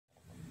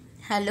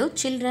Hello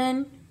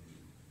children,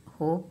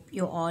 hope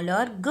you all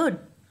are good.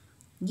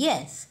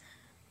 Yes,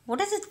 what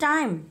is the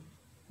time?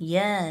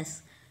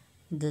 Yes,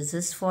 this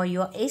is for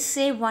your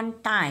essay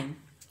one time.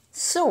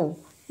 So,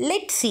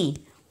 let's see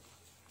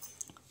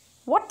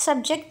what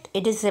subject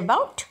it is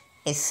about.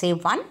 Essay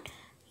 1.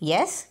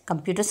 Yes,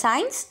 computer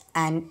science,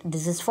 and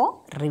this is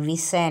for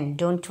revision.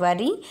 Don't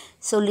worry.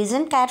 So,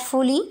 listen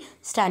carefully.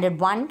 Standard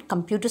 1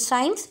 computer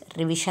science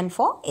revision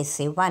for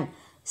essay 1.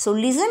 So,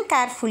 listen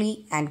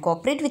carefully and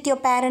cooperate with your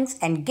parents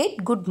and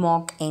get good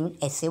mark in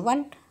essay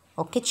 1.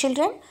 Okay,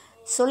 children?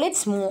 So,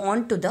 let's move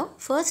on to the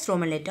first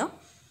Roman letter.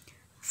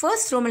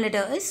 First Roman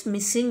letter is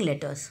missing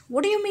letters.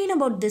 What do you mean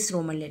about this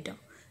Roman letter?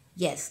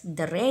 Yes,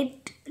 the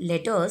red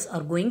letters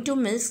are going to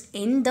miss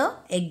in the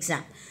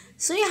exam.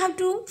 So you have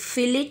to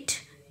fill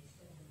it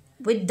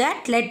with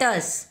that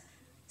letters.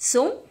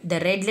 So the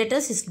red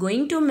letters is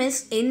going to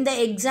miss in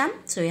the exam.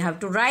 So you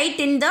have to write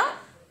in the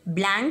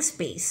blank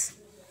space.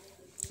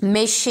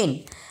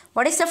 Machine.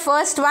 What is the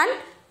first one?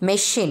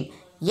 Machine.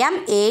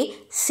 M-A-C-H-I-N-E.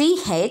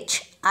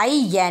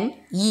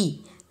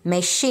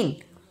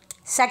 Machine.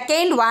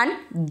 Second one,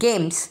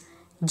 games.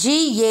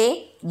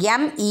 G-A-M-E-S.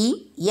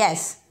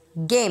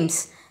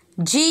 Games.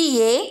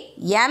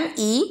 G-A-M-E-S.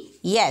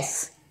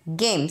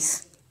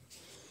 Games.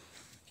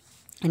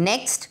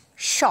 Next,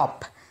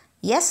 shop.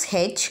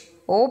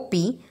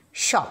 S-H-O-P.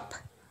 Shop.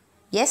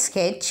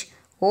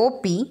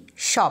 S-H-O-P.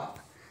 Shop.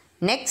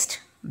 Next,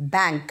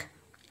 bank.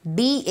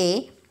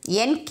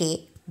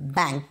 B-A-N-K.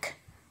 Bank.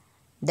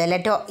 The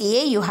letter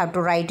A you have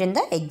to write in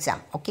the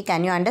exam. Okay,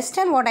 can you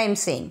understand what I am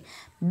saying?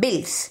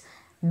 Bills.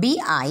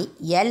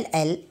 B-I-L-L-S.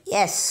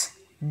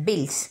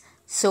 Bills.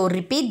 So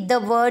repeat the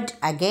word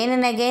again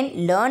and again.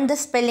 Learn the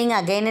spelling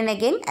again and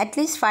again. At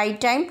least 5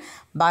 times.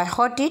 By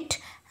heart it.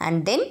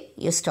 And then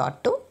you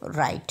start to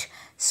write.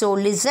 So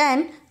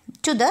listen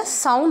to the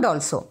sound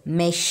also.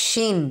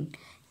 Machine.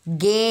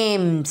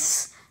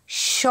 Games.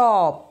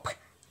 Shop.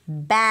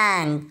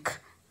 Bank.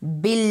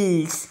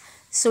 Bills.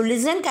 So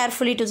listen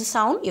carefully to the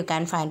sound. You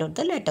can find out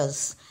the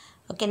letters.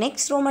 Okay,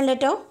 next Roman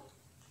letter.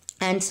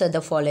 Answer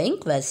the following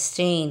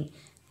question.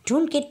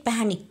 Don't get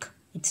panic.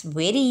 It's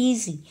very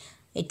easy.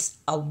 It's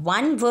a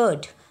one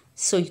word.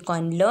 So you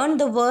can learn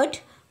the word.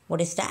 What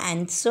is the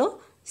answer?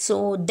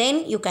 So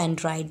then you can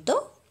write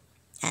the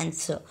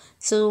answer.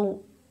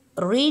 So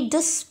read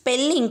the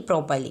spelling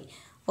properly.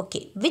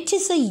 Okay. Which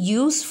is a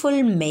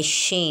useful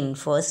machine?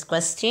 First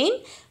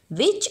question.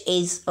 Which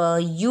is a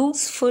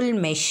useful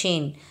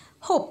machine?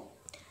 Hope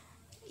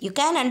you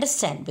can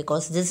understand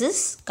because this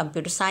is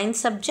computer science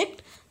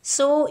subject.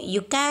 So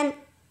you can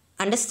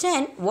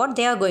understand what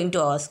they are going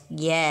to ask.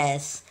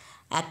 Yes,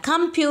 a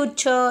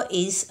computer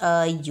is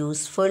a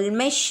useful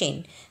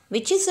machine.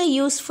 Which is a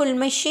useful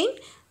machine?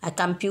 A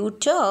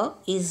computer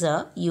is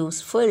a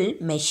useful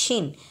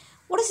machine.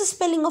 What is the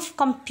spelling of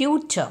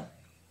computer?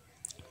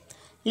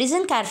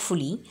 Listen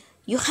carefully.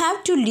 You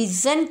have to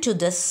listen to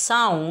the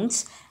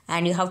sounds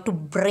and you have to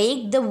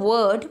break the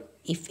word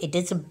if it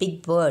is a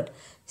big word.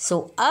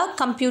 So, a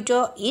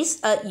computer is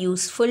a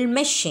useful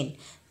machine.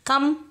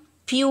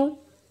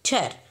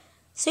 Computer.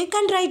 So, you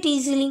can write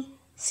easily.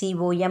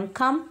 C-O-M,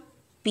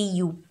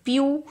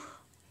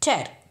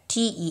 P-U-P-U-Ter.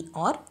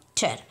 T-E-R,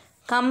 ter.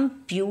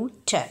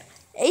 Computer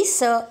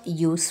is a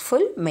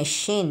useful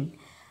machine.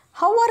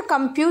 How are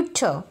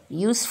computer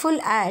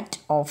useful at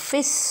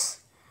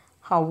office?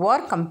 How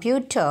are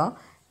computer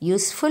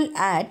useful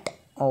at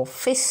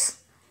office?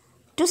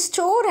 To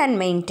store and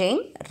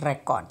maintain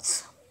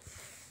records.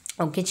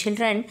 Okay,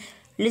 children,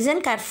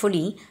 listen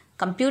carefully.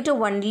 Computer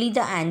only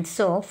the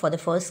answer for the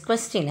first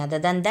question. Other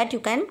than that, you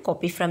can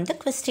copy from the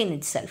question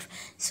itself.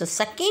 So,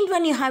 second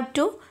one you have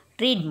to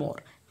read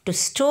more. To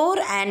store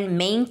and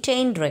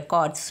maintain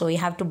records. So, you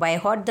have to by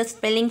heart the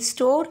spelling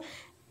store,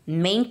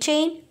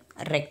 maintain,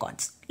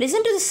 records.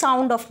 Listen to the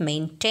sound of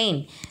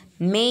maintain.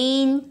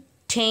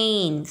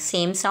 Maintain.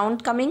 Same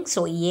sound coming.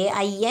 So,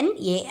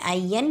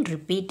 A-I-N,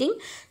 repeating.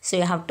 So,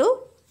 you have to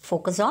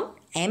focus on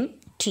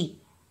M-T.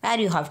 Where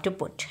you have to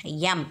put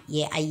M,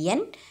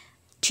 A-I-N,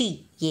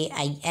 T,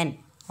 A-I-N.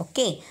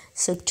 Okay.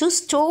 So, to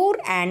store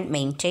and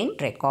maintain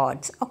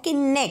records. Okay,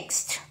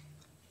 next.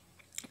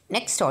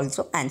 Next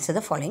also answer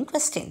the following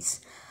questions.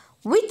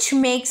 Which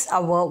makes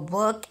our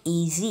work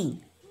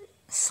easy?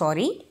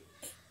 Sorry,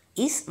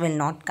 is will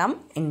not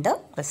come in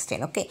the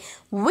question. Okay.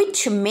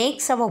 Which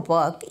makes our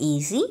work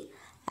easy?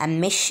 A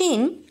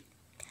machine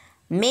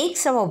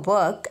makes our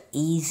work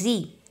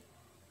easy.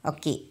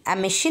 Okay, a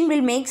machine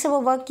will make our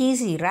work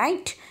easy,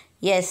 right?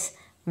 Yes,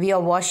 we are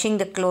washing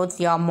the clothes.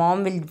 Your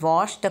mom will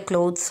wash the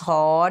clothes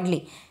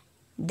hardly.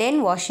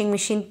 Then washing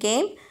machine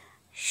came.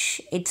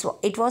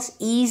 It was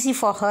easy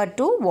for her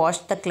to wash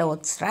the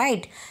clothes,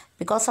 right?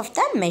 Because of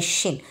the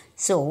machine.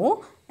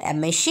 So, a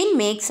machine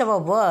makes our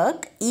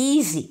work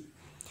easy.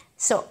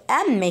 So,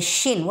 a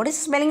machine. What is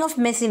the spelling of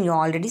machine? You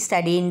already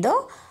studied in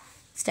the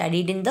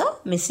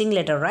missing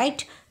letter,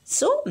 right?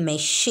 So,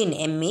 machine,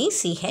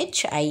 M-A-C-H-I-N-E.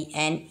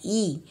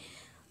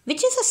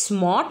 Which is a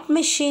smart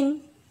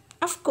machine?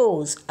 Of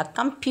course, a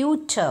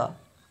computer.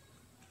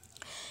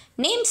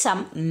 Name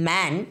some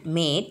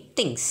man-made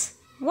things.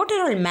 What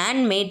are all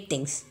man-made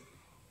things?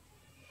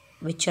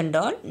 Which and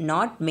all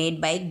not made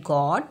by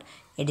God,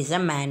 it is a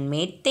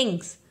man-made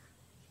things.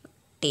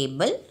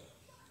 Table,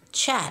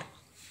 chair.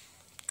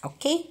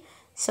 Okay,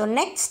 so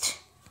next,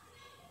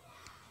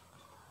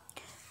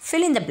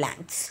 fill in the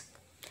blanks.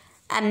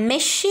 A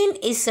machine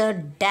is a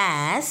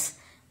dash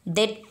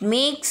that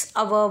makes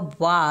our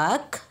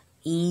work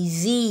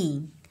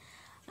easy.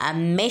 A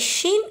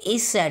machine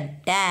is a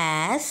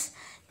dash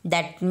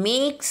that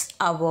makes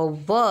our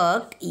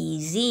work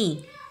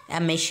easy. A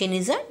machine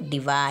is a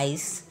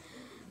device.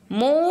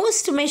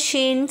 Most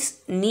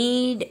machines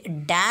need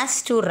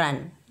dash to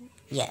run.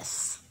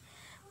 Yes,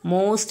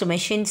 most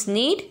machines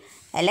need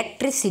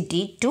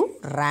electricity to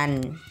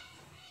run.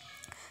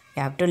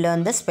 You have to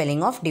learn the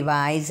spelling of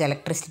device,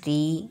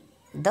 electricity,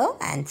 the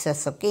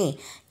answers, okay.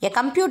 A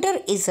computer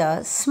is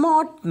a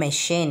smart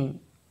machine.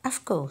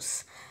 Of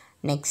course.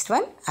 Next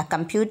one, a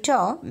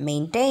computer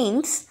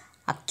maintains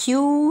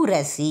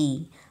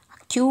accuracy.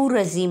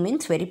 Accuracy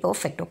means very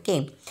perfect,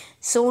 okay.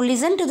 So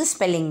listen to the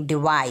spelling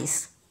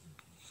device.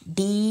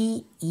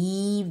 D-E-V-I-C-E,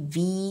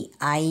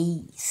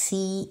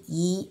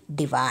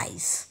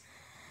 device.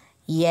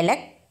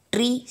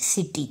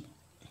 Electricity.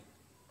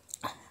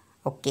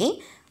 Okay,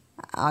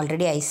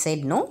 already I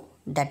said no.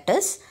 That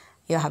is,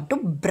 you have to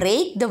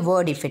break the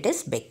word if it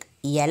is big.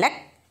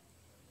 Electricity.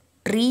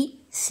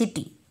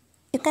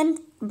 You can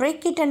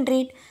break it and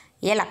read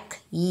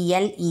elec,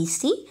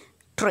 E-L-E-C,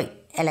 tree,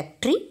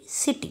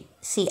 electricity,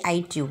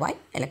 C-I-T-Y,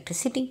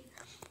 electricity.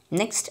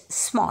 Next,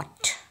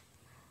 smart.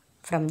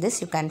 From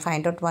this you can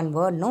find out one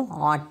word, no?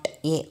 Art,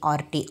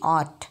 A-R-T,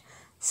 art.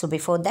 So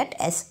before that,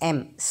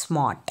 S-M,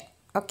 smart.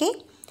 Okay.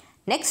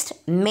 Next,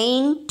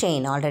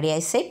 maintain. Already I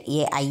said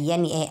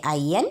A-I-N,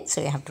 A-I-N.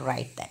 So you have to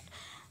write that.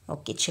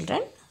 Okay,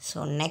 children.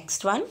 So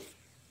next one.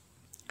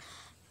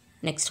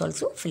 Next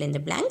also, fill in the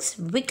blanks.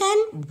 We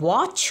can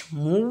watch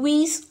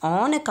movies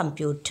on a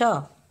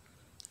computer.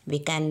 We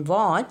can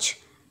watch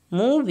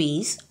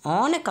movies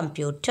on a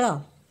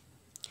computer.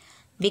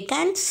 We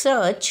can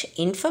search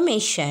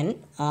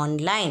information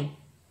online.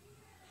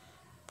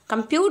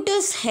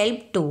 Computers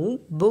help to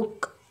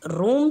book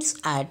rooms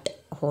at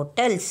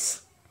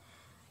hotels.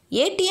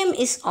 ATM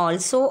is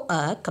also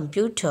a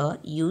computer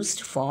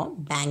used for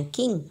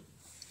banking.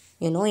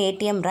 You know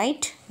ATM,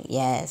 right?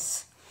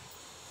 Yes.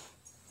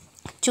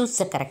 Choose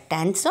the correct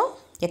answer.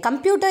 A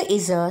computer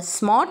is a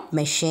smart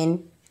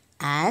machine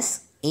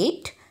as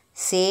it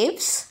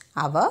saves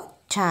our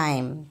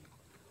time.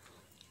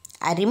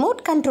 A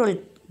remote control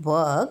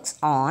works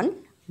on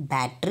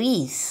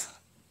batteries.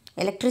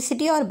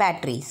 Electricity or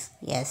batteries?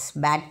 Yes,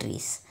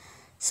 batteries.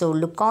 So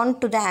look on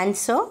to the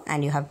answer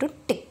and you have to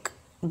tick.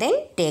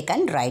 Then take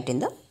and write in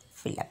the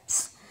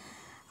fill-ups.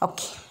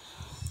 Okay.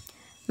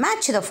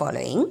 Match the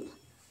following.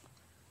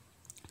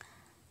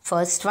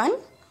 First one,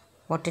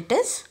 what it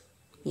is?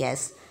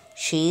 Yes,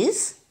 she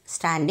is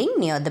standing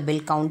near the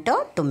bill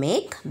counter to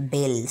make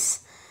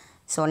bills.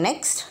 So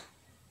next,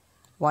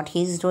 what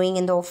he is doing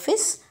in the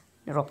office?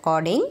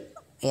 Recording.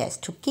 Yes,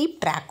 to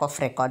keep track of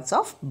records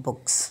of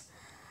books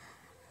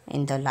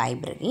in the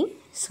library.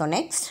 So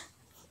next,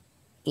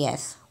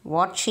 yes,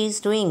 what she is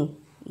doing?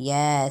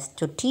 Yes,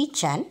 to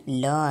teach and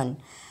learn.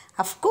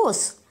 Of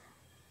course,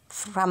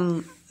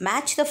 from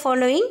match the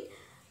following,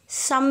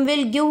 some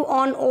will give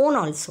on own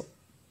also.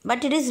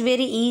 But it is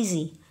very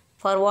easy.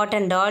 For what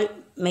and all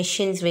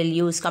machines will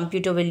use,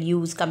 computer will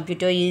use.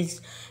 Computer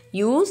is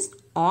used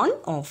on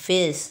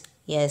office.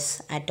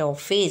 Yes, at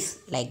office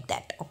like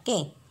that.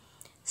 Okay.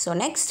 So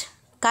next,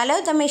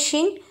 color the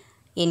machine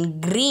in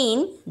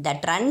green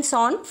that runs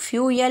on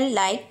fuel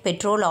like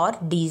petrol or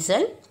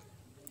diesel.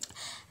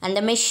 And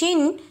the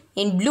machine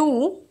in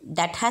blue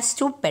that has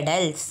 2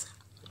 pedals.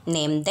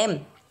 Name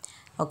them.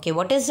 Okay,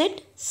 what is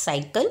it?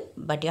 Cycle.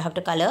 But you have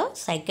to color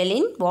cycle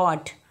in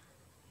what?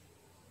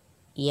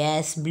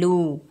 Yes,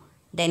 blue.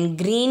 Then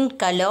green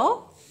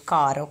color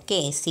car.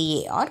 Okay,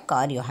 C-A-R,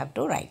 car you have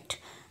to write.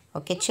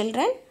 Okay,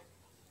 children.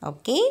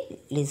 Okay,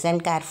 listen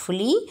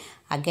carefully.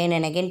 Again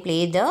and again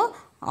play the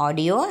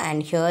audio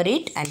and hear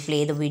it, and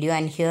play the video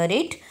and hear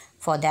it.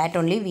 For that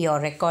only we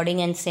are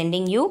recording and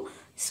sending you.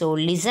 So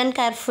listen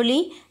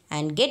carefully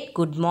and get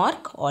good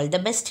mark. All the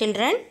best,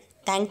 children.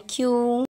 Thank you.